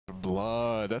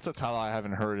Blood. That's a title I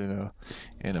haven't heard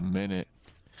in a minute.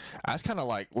 That's kind of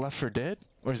like Left 4 Dead,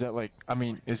 or is that like? I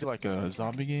mean, is it like a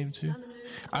zombie game too?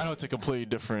 I know it's a completely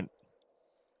different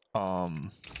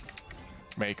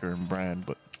maker and brand,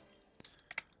 but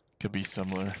could be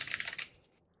similar.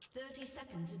 30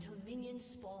 seconds until minions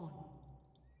spawn.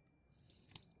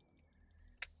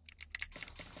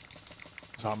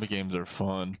 Zombie games are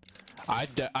fun. I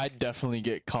definitely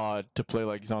get COD to play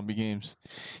like zombie games.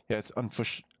 Yeah, it's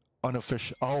unofficial.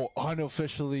 Oh,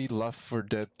 unofficially Left 4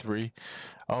 Dead 3.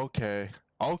 Okay,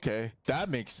 okay, that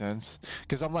makes sense.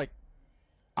 Cause I'm like,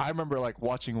 I remember like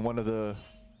watching one of the,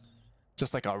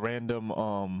 just like a random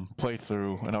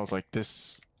playthrough, and I was like,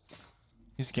 these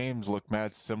games look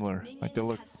mad similar. Like they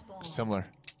look similar.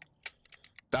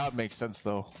 That would make sense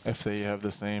though if they have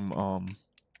the same I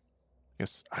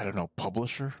guess, I don't know,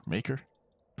 publisher, maker,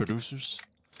 producers.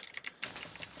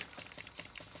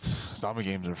 Zombie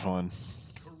games are fun.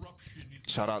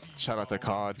 Shout out to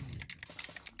COD.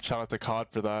 Shout out to COD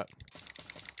for that.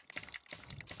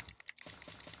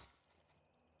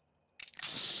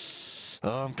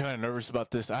 Oh, I'm kind of nervous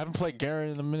about this. I haven't played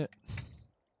Garen in a minute.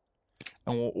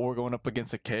 And we're going up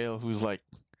against a Kale who's like...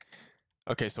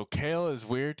 Okay, so Kale is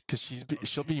weird because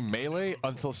she'll be melee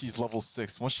until she's level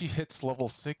 6. Once she hits level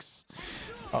 6,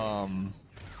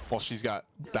 well, she's got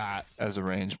that as a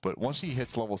range, but once she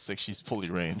hits level 6, she's fully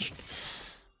ranged.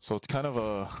 So it's kind of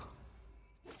a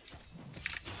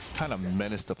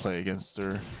menace to play against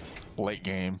her late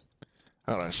game.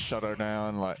 I gotta shut her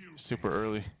down like super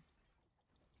early.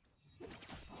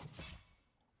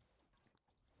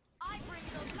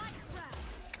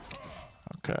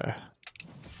 Okay.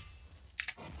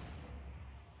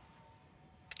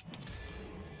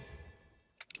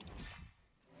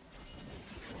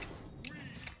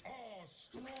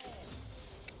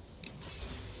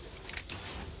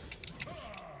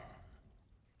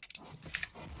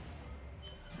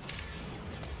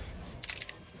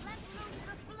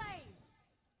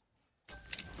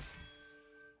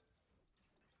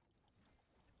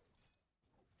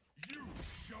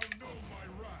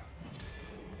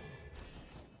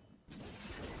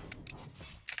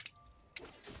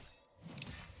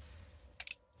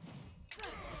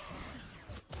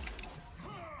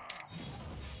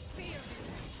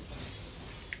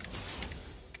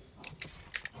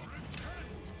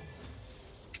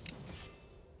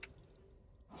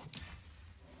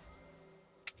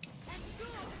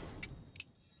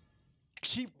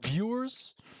 Cheap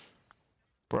viewers,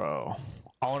 bro.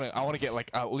 I wanna get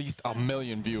like at least 1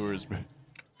 million viewers, bro.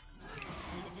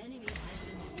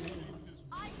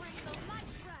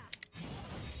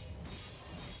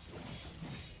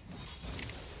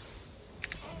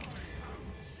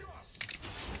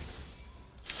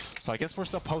 So I guess we're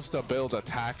supposed to build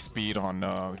attack speed on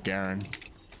Garen.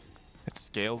 It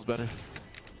scales better.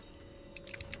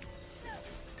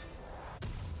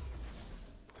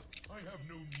 I have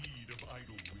no need of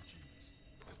idle witches.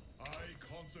 I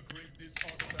consecrate this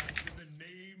artifact in the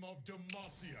name of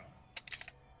Demacia.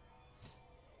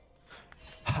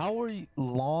 How are you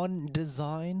lawn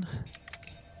design?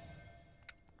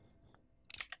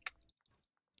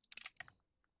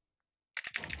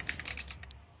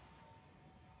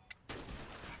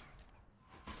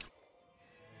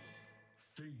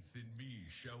 Faith in me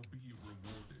shall be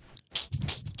rewarded.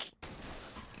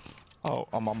 Oh,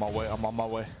 I'm on my way. I'm on my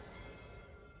way.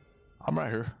 I'm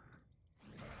right here.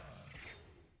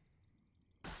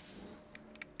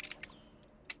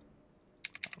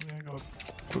 I'm gonna go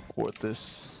quick with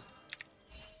this.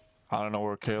 I don't know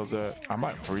where Kale's at. I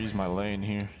might freeze my lane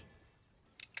here.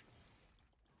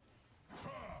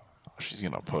 Oh, she's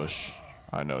gonna push.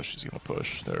 I know she's gonna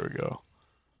push. There we go.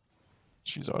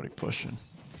 She's already pushing.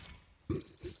 The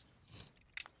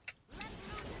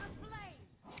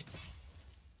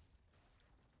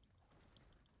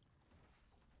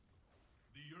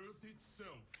earth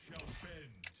itself shall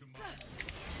bend to my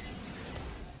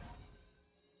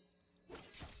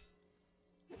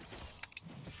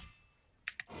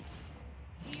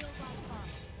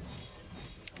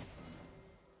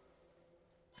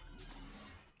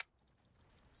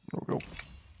There we go.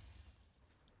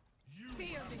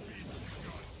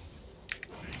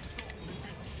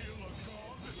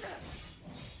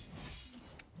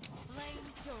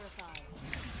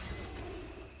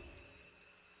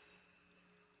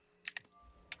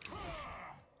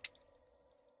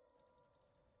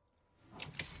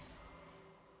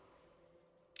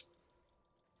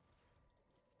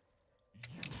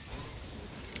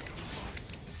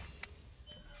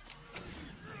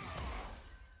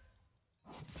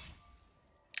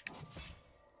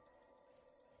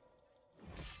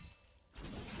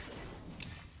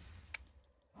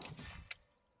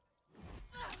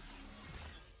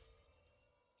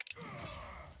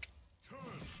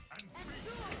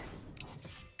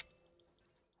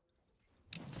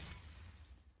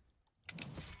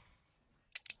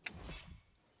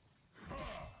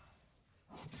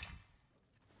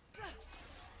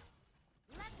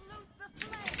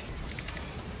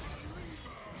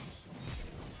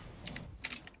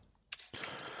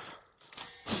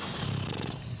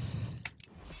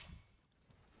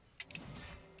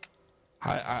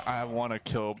 I want to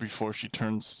kill before she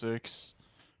turns 6.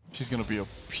 She's gonna be a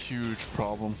huge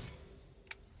problem.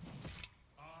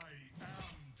 I am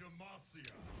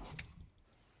Demacia.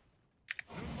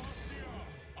 Demacia,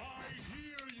 I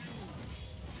hear you.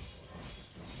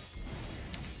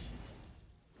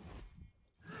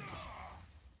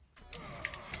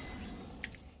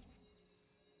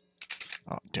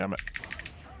 Oh, damn it.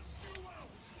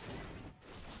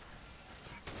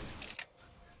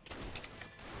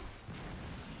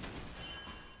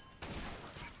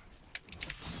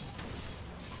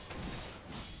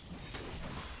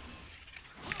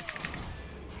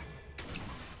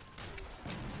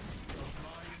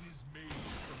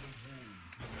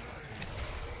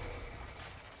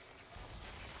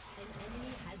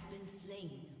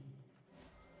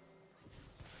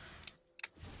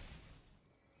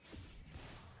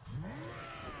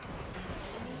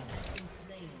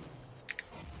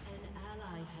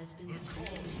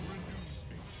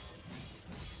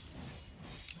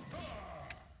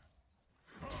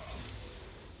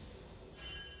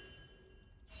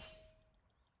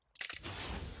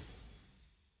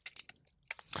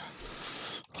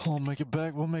 We'll make it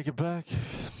back. We'll make it back.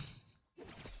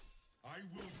 I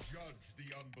will judge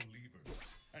the unbelievers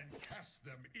and cast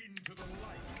them into the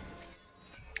light.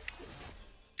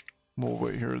 We'll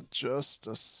wait here just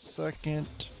a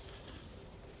second.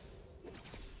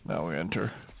 Now we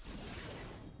enter.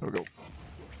 There we go.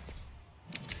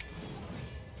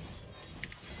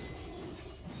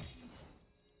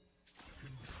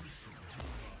 Contrition will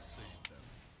not save them.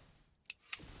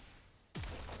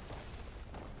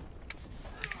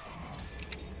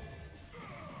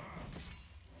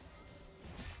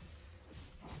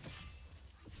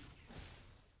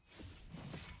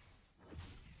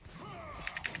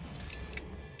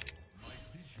 My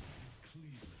vision is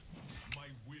clear. My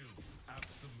will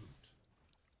absolute.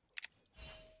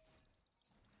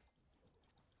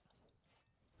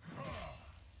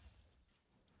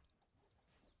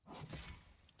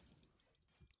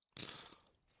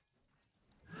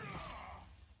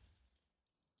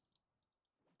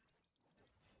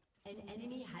 An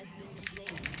enemy has been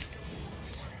slain.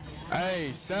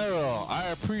 Hey, Sarah, I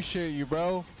appreciate you,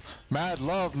 bro. Mad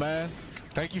love, man.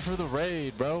 Thank you for the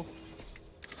raid, bro.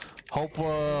 Hope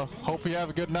you have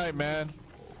a good night, man.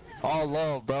 All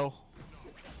love, bro.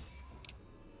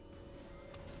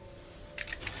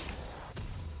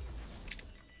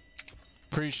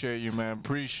 Appreciate you, man.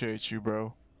 Appreciate you,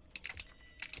 bro.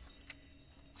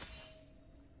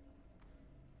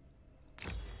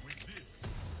 With this,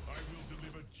 I will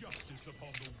deliver justice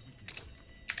upon the wicked.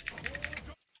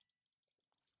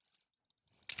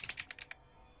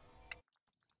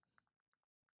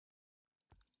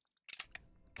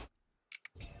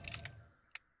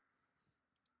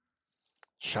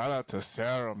 Shout out to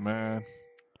Sarah, man.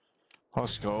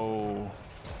 Let's go.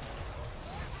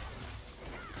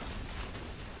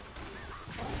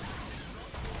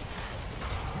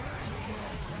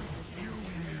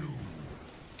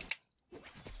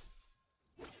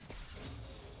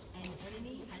 An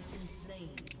enemy has been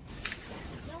slain.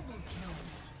 Double kill.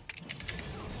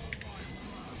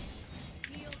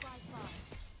 Heal by fire.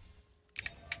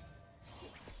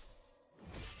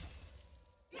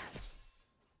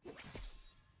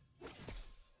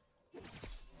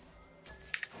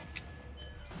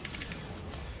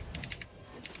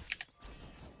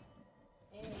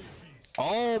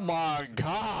 Oh my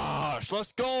gosh.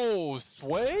 Let's go,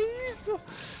 Sways.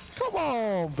 Come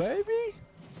on, baby.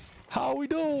 How we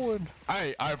doing?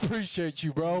 Hey, I appreciate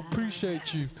you, bro.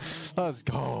 Appreciate you. Let's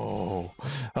go.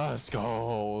 Let's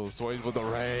go. Sways with the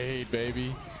raid,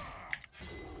 baby.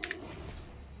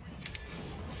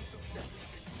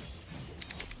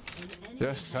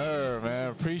 Yes, sir,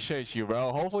 man. Appreciate you,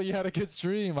 bro. Hopefully you had a good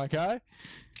stream, my guy.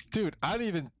 Dude, I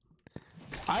didn't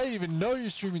even know you're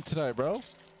streaming tonight, bro.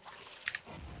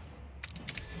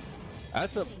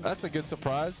 That's a good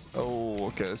surprise. Oh,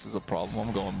 okay, this is a problem.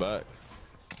 I'm going back.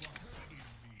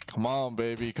 Come on,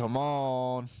 baby. Come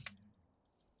on.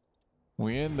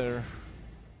 We in there.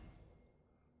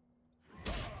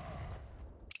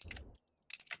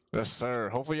 Yes, sir.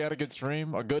 Hopefully you had a good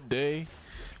stream, a good day.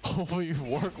 Hopefully your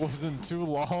work wasn't too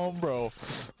long, bro.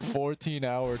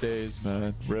 14-hour days,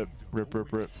 man. Rip, rip,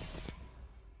 rip, rip.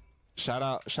 Shout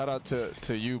out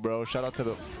to you, bro. Shout out to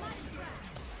the.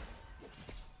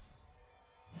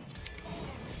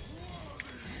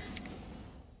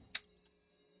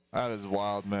 That is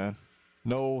wild, man.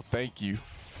 No, thank you.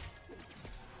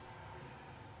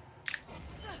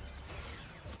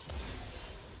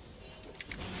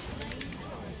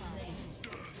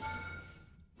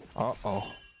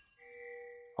 Uh-oh.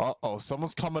 Uh-oh,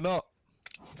 someone's coming up.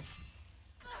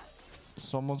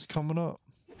 someone's coming up.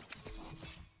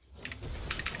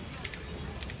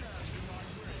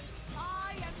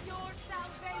 I am your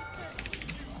salvation.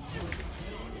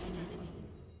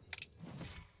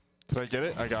 Did I get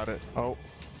it? I got it. Oh.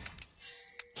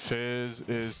 Fizz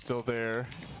is still there.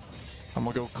 I'm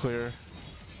gonna go clear.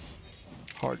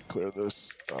 Hard clear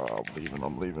this. I'm leaving,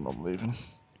 I'm leaving, I'm leaving.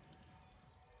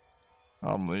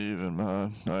 I'm leaving,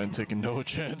 man. I ain't taking no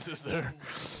chances there.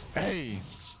 Hey!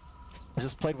 I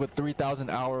just played with 3,000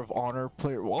 hour of honor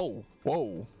player. Whoa,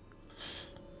 whoa.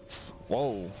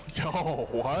 Whoa. Yo,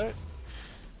 what?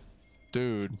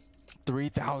 Dude,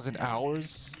 3,000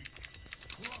 hours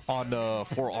on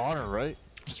For Honor, right?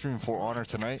 Stream For Honor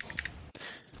tonight.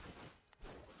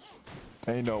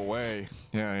 Ain't no way.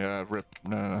 Yeah, rip.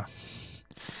 No.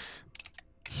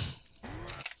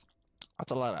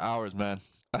 That's a lot of hours, man.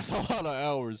 That's a lot of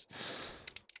hours.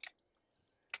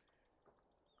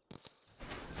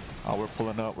 Oh,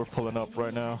 we're pulling up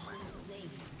right now.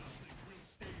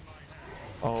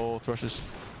 Oh, thrushes.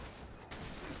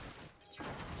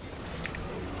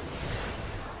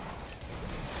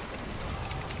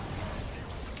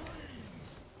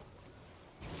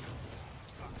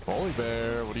 Holy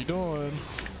bear, what are you doing?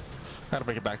 Gotta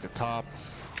make it back to top.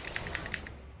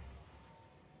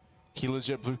 He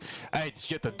legit blue. Hey, did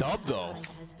you get the dub though?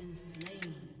 Has been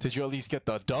slain. Did you at least get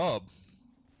the dub?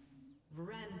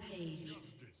 Rampage.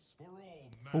 Justice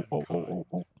for all Oh.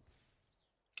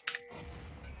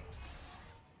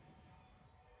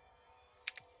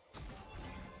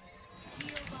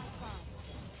 Heal by fire.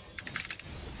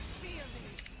 Fear me.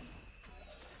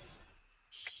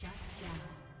 Shut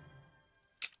down.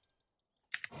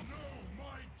 Know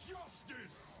my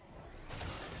justice.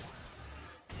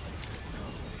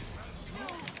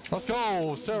 Let's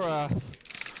go, Serath.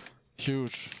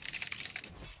 Huge.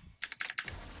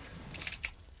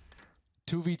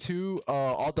 2v2,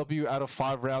 all W out of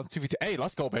 5 rounds. 2v2. Hey,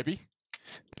 let's go, baby.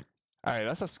 Alright,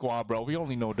 that's a squad, bro. We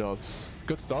only know dubs.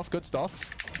 Good stuff, good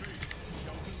stuff.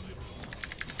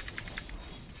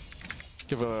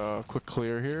 Give it a quick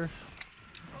clear here.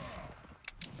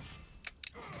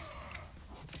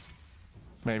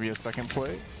 Maybe a second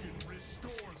play.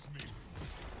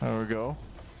 There we go.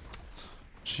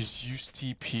 She's used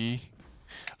TP.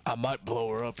 I might blow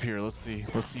her up here. Let's see.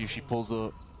 Let's see if she pulls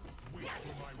up.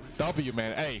 W,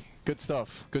 man. Hey, good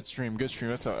stuff. Good stream. Good stream.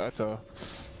 That's a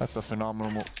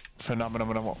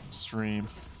phenomenal stream.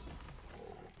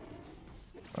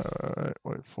 Alright,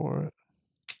 wait for it.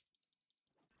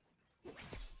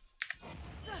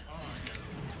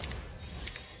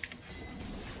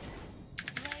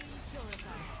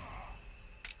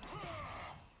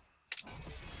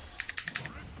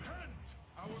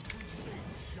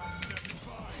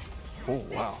 Oh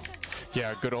wow.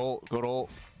 Yeah, good old.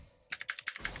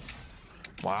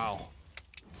 Wow.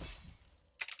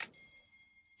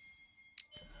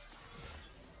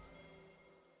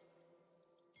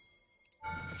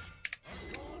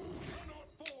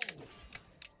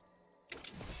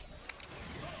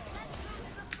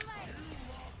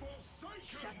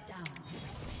 Shut down.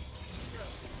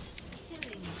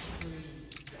 Killing spree.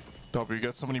 W, you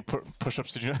got so many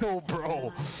push-ups to do. Oh,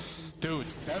 bro. Dude,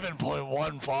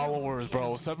 7.1 followers,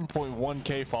 bro.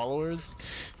 7.1k followers.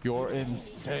 You're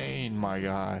insane, my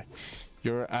guy.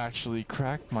 You're actually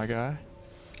cracked, my guy.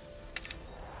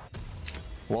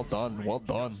 Well done. Well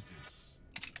done.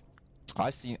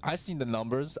 I seen the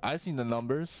numbers. Enemy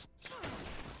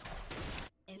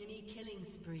killing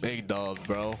spree. Big dubs,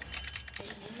 bro.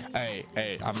 Hey,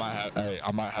 I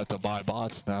might have to buy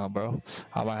bots now, bro.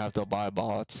 I might have to buy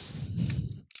bots.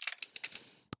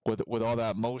 With all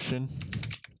that motion,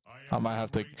 I might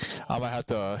have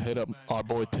to hit up our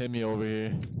boy Timmy over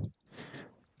here.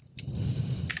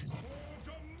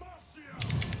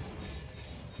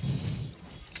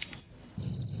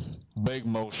 Big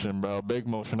motion, bro. Big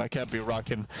motion. I can't be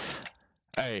rocking.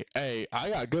 Hey, I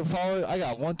got good followers. I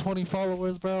got 120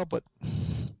 followers, bro. But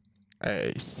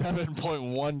hey,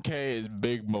 7.1k is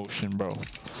big motion, bro.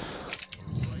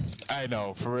 I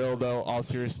know, for real though, all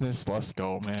seriousness, let's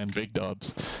go, man. Big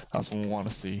dubs. That's what we want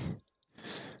to see.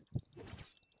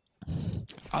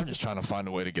 I'm just trying to find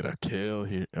a way to get a kill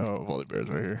here. Oh, Volley Bear's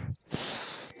right here.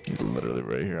 He's literally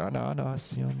right here. I know, I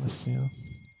see him.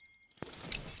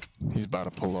 He's about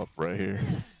to pull up right here.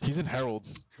 He's in Herald.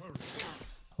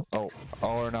 Oh,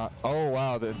 or not. Oh,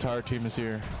 wow, the entire team is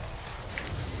here.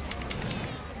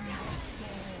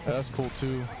 That's cool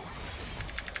too.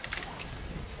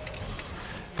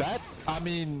 I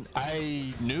mean,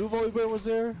 I knew Volley was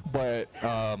there, but,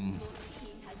 oh,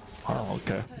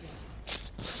 okay.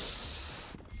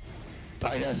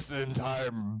 I guess the entire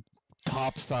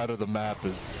top side of the map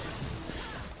is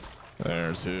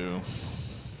There too.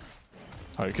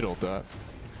 Oh, you could ult that.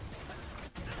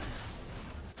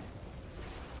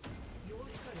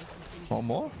 One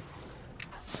more?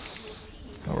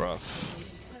 Oh, rough.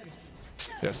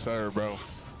 Yes, sir, bro.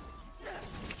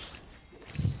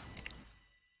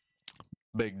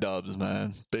 Big dubs,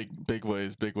 man. Big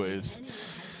waves, big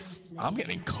waves. I'm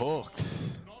getting cooked.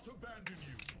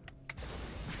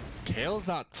 Kale's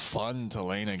not fun to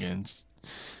lane against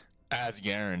as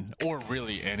Garen, or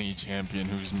really any champion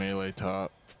who's melee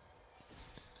top.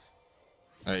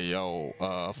 Hey, yo,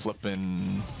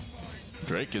 flipping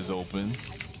Drake is open.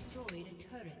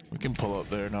 We can pull up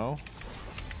there now.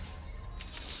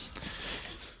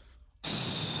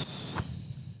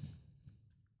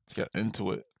 Let's get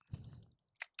into it.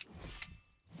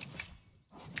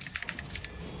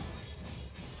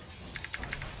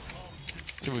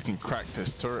 See if we can crack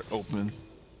this turret open.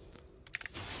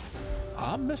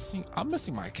 I'm missing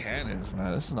my cannons,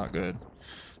 man. This is not good.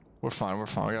 We're fine, we're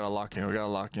fine. We gotta lock in, we gotta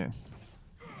lock in.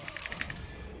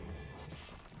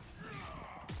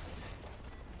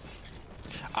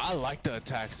 I like the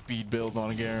attack speed build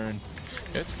on Garen.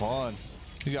 It's fun.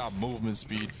 He's got movement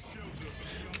speed.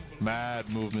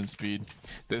 Mad movement speed.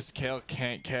 This Kale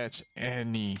can't catch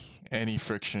any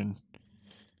friction.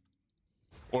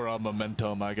 Or a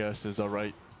momentum, I guess, is a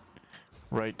right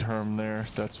term there.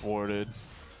 That's warded.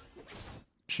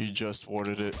 She just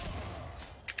warded it.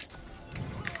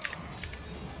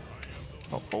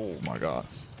 Oh my god.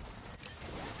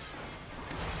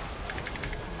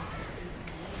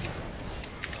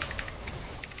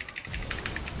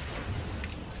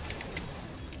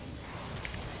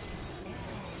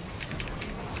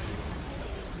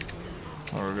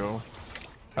 There we go.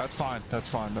 That's fine. That's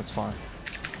fine. That's fine.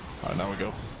 Alright, now we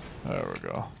go. There we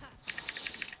go.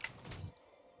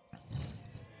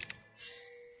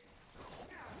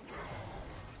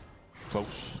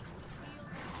 Close.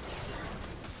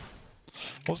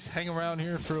 We'll just hang around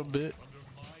here for a bit.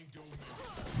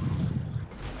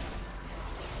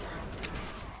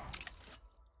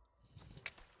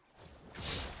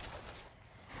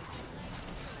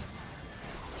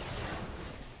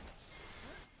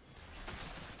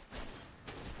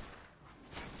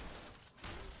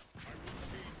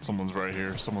 Someone's right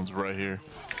here. Someone's right here.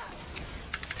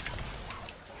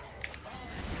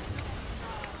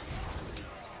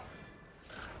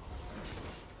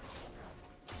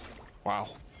 Wow.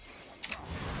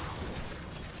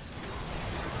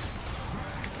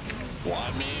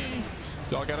 Why me?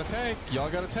 Y'all gotta tank. Y'all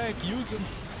gotta tank. Use him.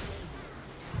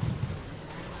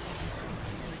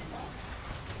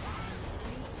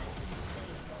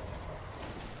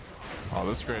 Oh,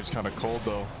 this Grave's kind of cold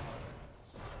though.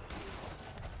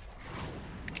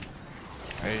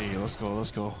 Hey, let's go,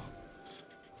 let's go.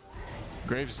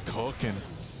 Graves cooking.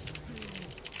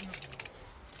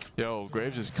 Yo,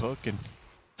 Graves is cooking.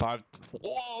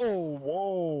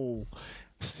 Whoa.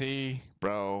 See,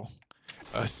 bro.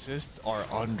 Assists are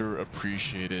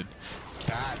underappreciated.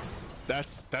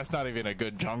 That's not even a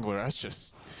good jungler. That's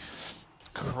just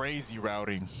crazy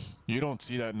routing. You don't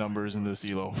see that numbers in this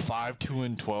elo. 5, 2,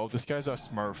 and 12. This guy's a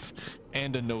smurf.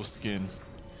 And a no skin.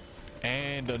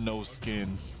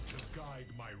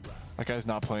 That guy's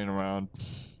not playing around.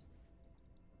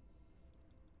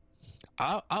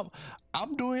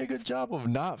 I'm doing a good job of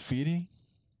not feeding.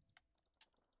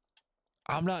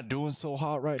 I'm not doing so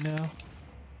hot right now.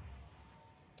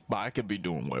 But I could be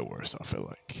doing way worse, I feel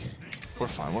like. We're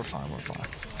fine, we're fine, we're fine.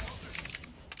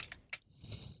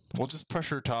 We'll just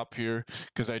pressure top here,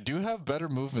 because I do have better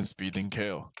movement speed than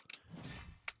Kale.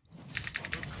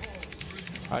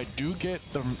 I do get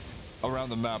them around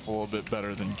the map a little bit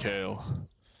better than Kale.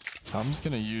 So I'm just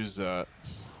gonna use that.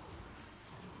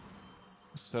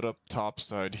 Set up top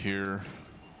side here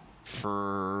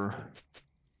for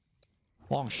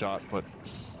long shot, but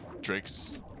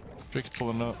Drake's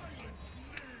pulling up.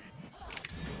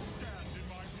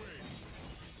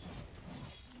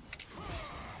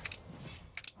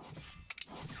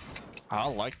 I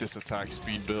like this attack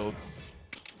speed build.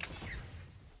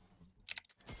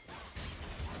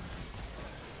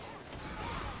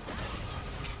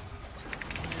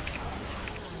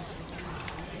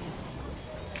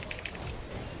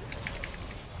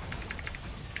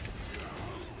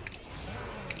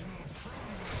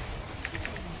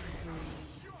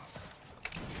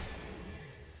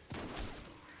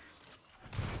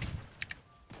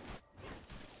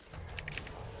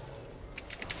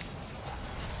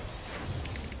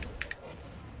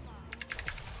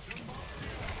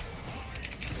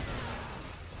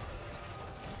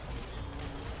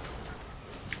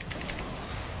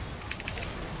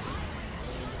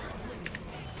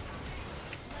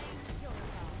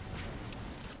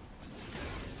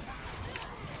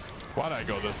 Why'd I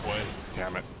go this way?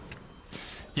 Damn it.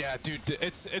 Yeah, dude,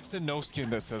 it's a no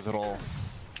skin that says it all.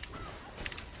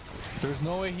 There's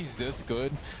no way he's this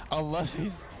good unless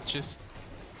he's just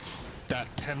that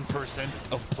 10%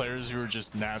 of players who are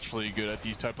just naturally good at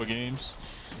these type of games.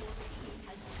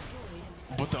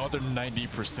 But the other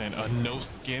 90%, a no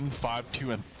skin,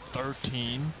 5-2 and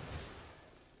 13,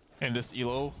 and this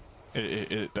elo,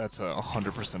 that's a 100%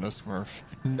 a smurf,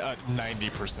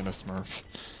 90% a smurf.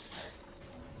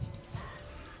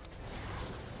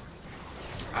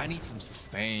 I need some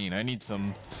sustain. I need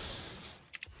some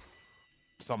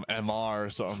MR or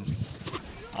something.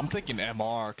 I'm thinking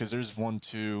MR because there's 1,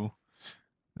 2.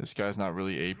 This guy's not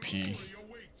really AP.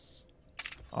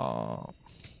 I'll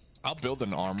build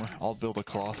an armor. I'll build a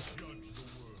cloth.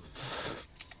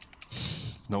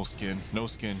 No skin. No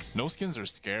skin. No skins are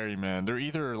scary, man. They're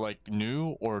either like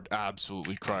new or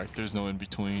absolutely cracked. There's no in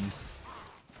between.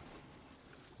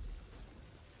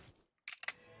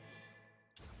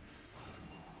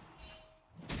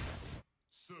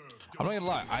 I'm not gonna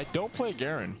lie. I don't play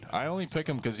Garen. I only pick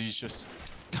him because he's just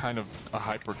kind of a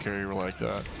hyper carrier like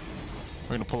that.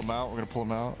 We're gonna pull him out. We're gonna pull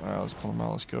him out. All right, let's pull him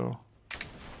out. Let's go.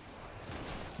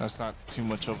 That's not too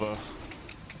much of a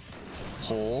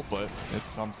pull, but it's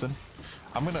something.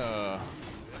 I'm gonna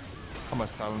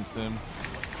silence him.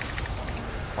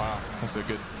 Wow, that's a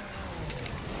good.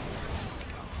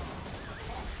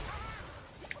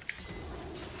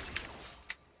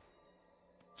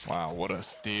 Wow, what a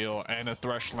steal and a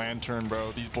Thresh Lantern,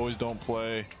 bro. These boys don't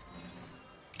play.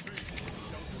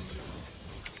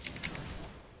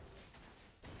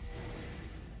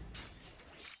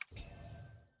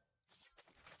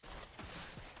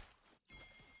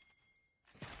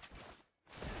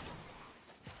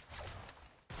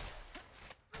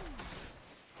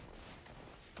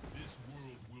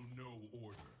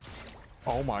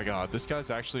 Oh my god, this guy's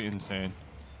actually insane.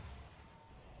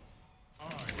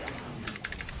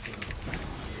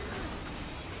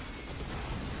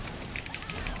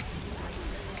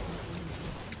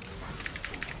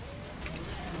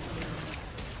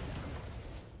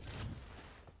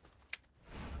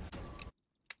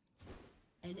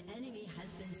 An enemy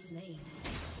has been slain.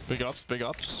 Big ups, big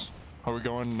ups. Are we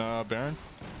going Baron?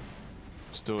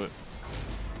 Let's do it.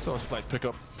 So a slight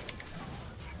pickup.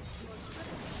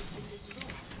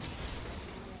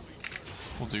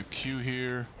 We'll do Q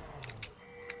here.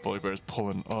 Bully Bear's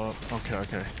pulling up. Okay,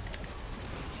 okay.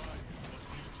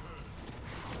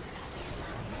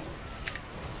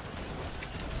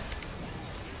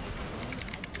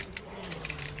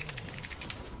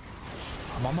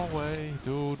 I'm on my way,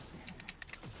 dude.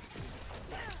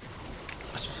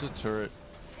 It's just a turret.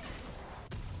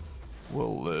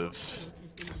 We'll live.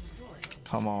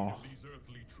 Come on.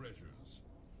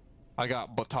 I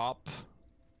got Batop.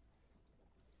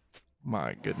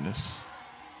 My goodness.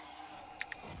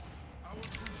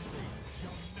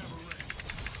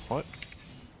 What?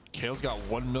 Kale's got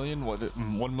 1 million? What?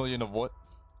 1 million of what?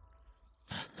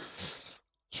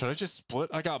 Should I just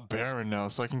split? I got Baron now,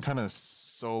 so I can kind of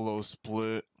solo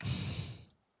split.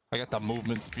 I got the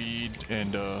movement speed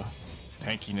and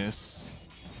tankiness.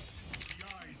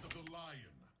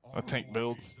 A tank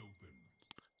build.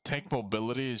 Tank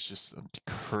mobility is just a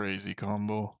crazy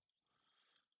combo.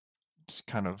 It's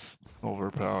kind of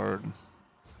overpowered.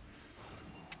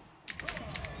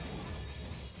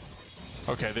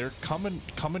 Okay, they're coming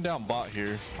down bot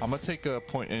here. I'm gonna take a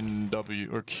point in W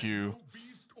or Q.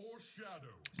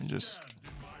 And just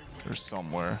they're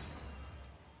somewhere.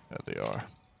 Yeah, they are.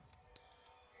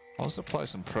 I'll just apply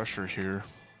some pressure here.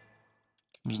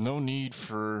 There's no need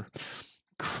for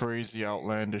crazy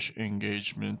outlandish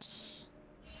engagements.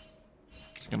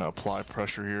 Just gonna apply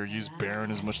pressure here. Use Baron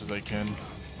as much as I can.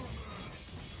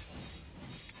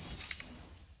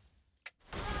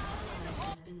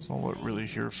 That's all what really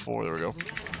here for. There we go.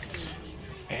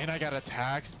 And I got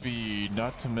attack speed,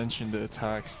 not to mention the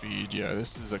attack speed. Yeah,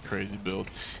 this is a crazy build.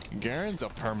 Garen's a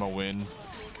perma win.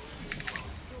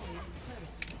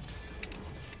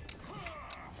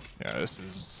 Yeah, this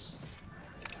is...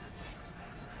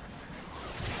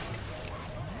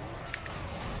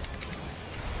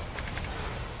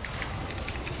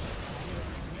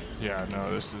 Yeah,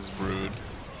 no, this is rude.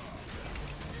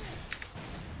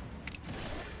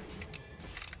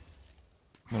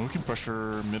 Now we can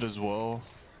pressure mid as well.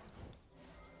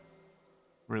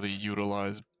 Really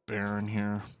utilize Baron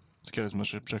here. Let's get as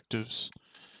much objectives.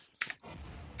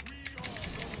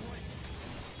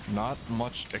 Not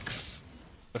much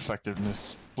effectiveness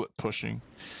split pushing.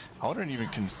 I wouldn't even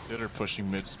consider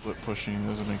pushing mid split pushing. It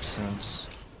doesn't make sense.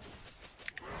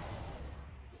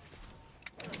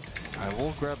 I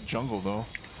will grab jungle though.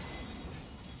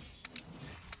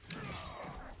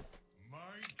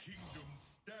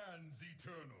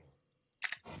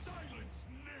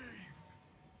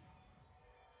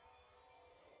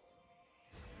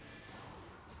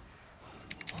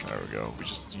 we go. We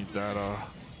just need that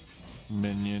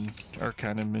minion or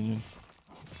cannon minion.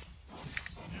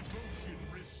 Devotion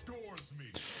restores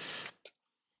me.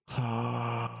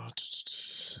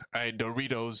 Hey,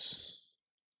 Doritos.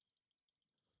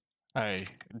 Hey,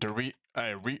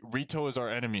 Rito is our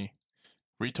enemy.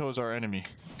 Rito is our enemy.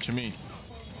 To me.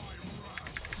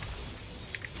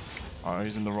 Oh,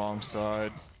 he's in the wrong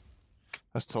side.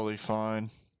 That's totally fine.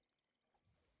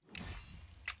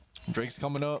 Drake's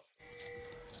coming up.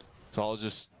 So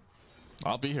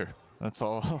I'll be here. That's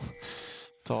all.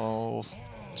 That's all.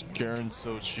 Garen's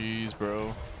so cheese,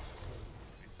 bro.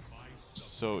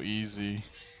 So easy.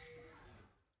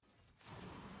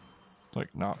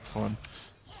 Like, not fun.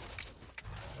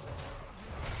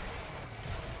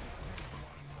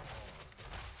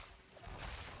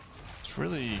 It's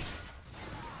really...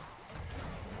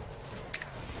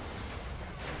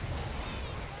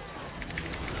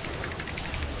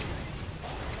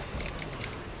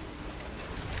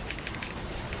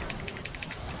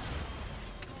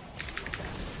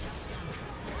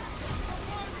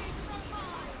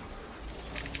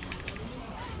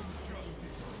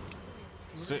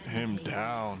 Sit him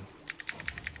down.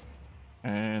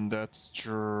 And that's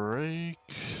Drake.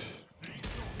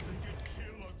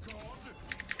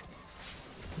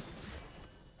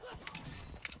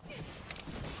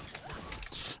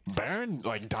 Baron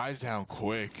like dies down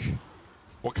quick.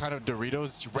 What kind of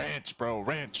Doritos? Ranch, bro,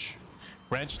 ranch.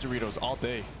 Ranch Doritos all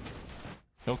day.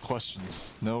 No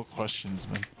questions. No questions,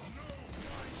 man.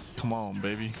 Come on,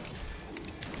 baby.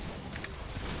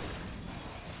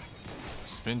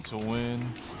 Spin to win.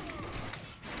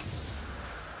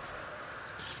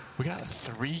 We got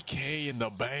 3K in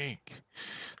the bank.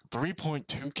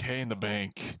 3.2K in the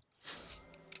bank.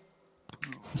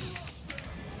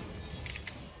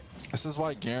 This is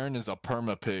why Garen is a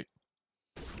perma pick.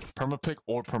 Perma pick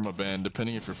or perma ban,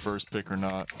 depending if you're first pick or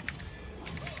not.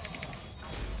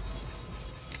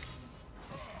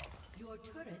 Your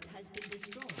turret has been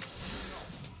destroyed.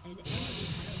 An enemy has been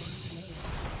slain.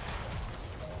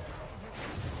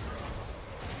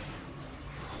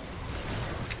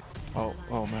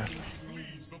 Oh man.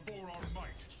 Flees before our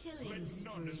might. Killing Let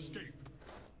none spree. escape.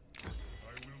 I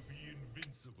will be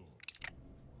invincible.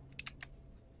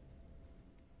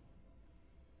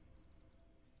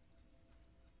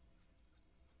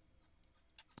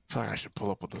 I feel like I should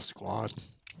pull up with the squad.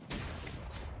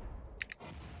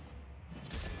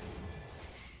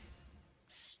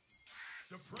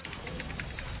 Suppress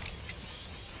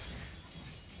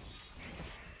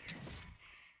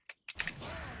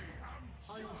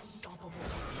Unstoppable.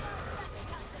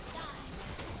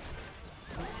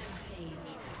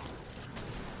 Rampage.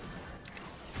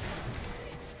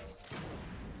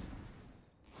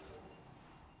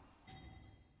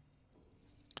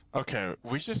 Okay,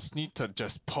 we just need to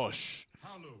just push.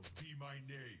 hallowed be my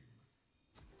name.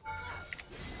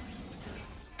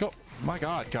 Go. My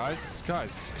God, guys.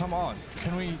 Guys, come on.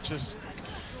 Can we just...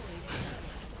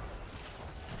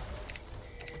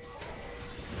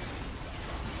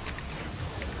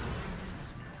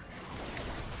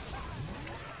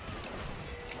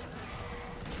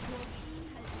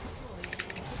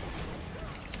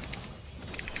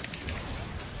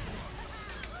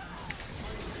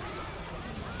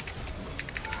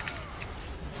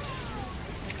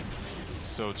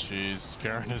 So cheese.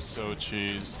 Garen is so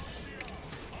cheese.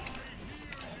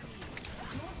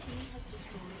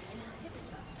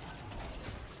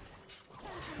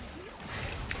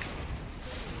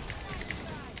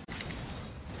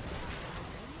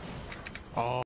 Oh.